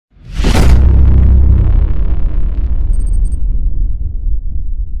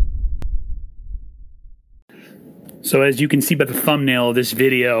So as you can see by the thumbnail of this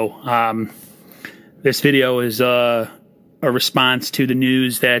video is a response to the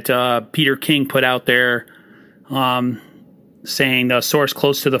news that Peter King put out there, saying the source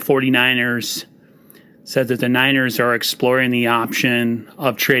close to the 49ers said that the Niners are exploring the option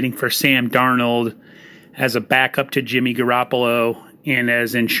of trading for Sam Darnold as a backup to Jimmy Garoppolo and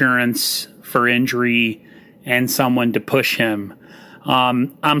as insurance for injury and someone to push him.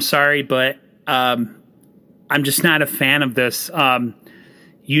 I'm sorry, but I'm just not a fan of this.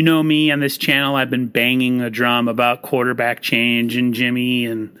 You know me on this channel, I've been banging the drum about quarterback change and Jimmy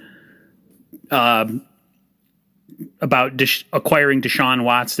and about acquiring Deshaun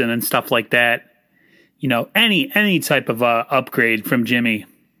Watson and stuff like that. You know, any type of upgrade from Jimmy.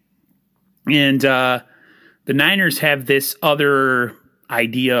 And the Niners have this other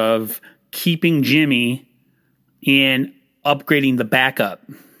idea of keeping Jimmy and upgrading the backup.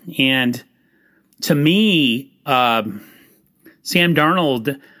 And to me, Sam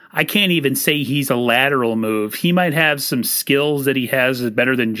Darnold, I can't even say he's a lateral move. He might have some skills that he has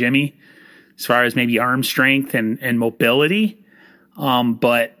better than Jimmy, as far as maybe arm strength and mobility.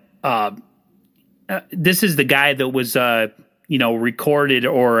 But this is the guy that was, recorded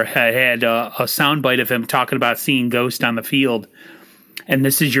or had a soundbite of him talking about seeing ghosts on the field. And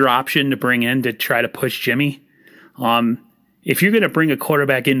this is your option to bring in to try to push Jimmy. If you're going to bring a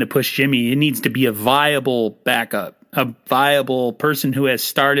quarterback in to push Jimmy, it needs to be a viable backup, a viable person who has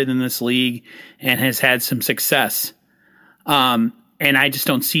started in this league and has had some success. And I just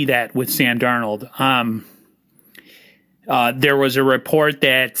don't see that with Sam Darnold. There was a report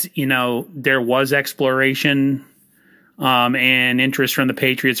that, there was exploration and interest from the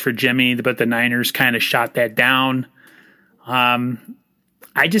Patriots for Jimmy, but the Niners kind of shot that down. I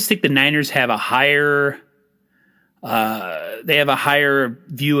just think the Niners have a higher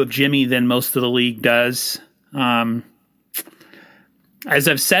view of Jimmy than most of the league does. As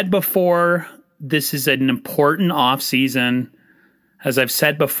I've said before, this is an important offseason. As I've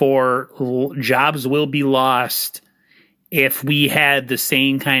said before, jobs will be lost if we had the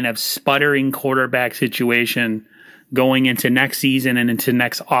same kind of sputtering quarterback situation going into next season and into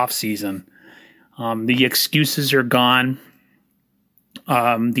next offseason. The excuses are gone.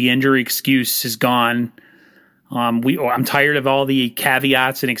 The injury excuse is gone. I'm tired of all the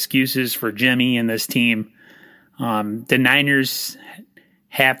caveats and excuses for Jimmy and this team. The Niners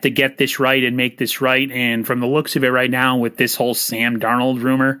have to get this right and make this right. And from the looks of it right now with this whole Sam Darnold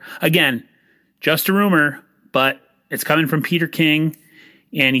rumor, again, just a rumor, but it's coming from Peter King,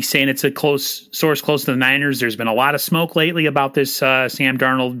 and he's saying it's a close source close to the Niners. There's been a lot of smoke lately about this Sam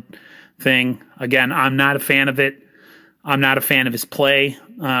Darnold thing. Again, I'm not a fan of it. I'm not a fan of his play,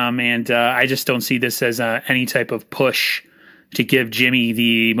 and I just don't see this as any type of push to give Jimmy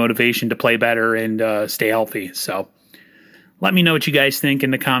the motivation to play better and stay healthy. So let me know what you guys think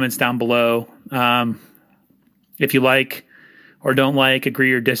in the comments down below. If you like or don't like,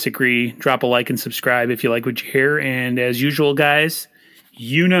 agree or disagree, drop a like and subscribe if you like what you hear. And as usual, guys,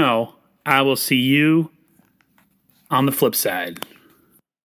 I will see you on the flip side.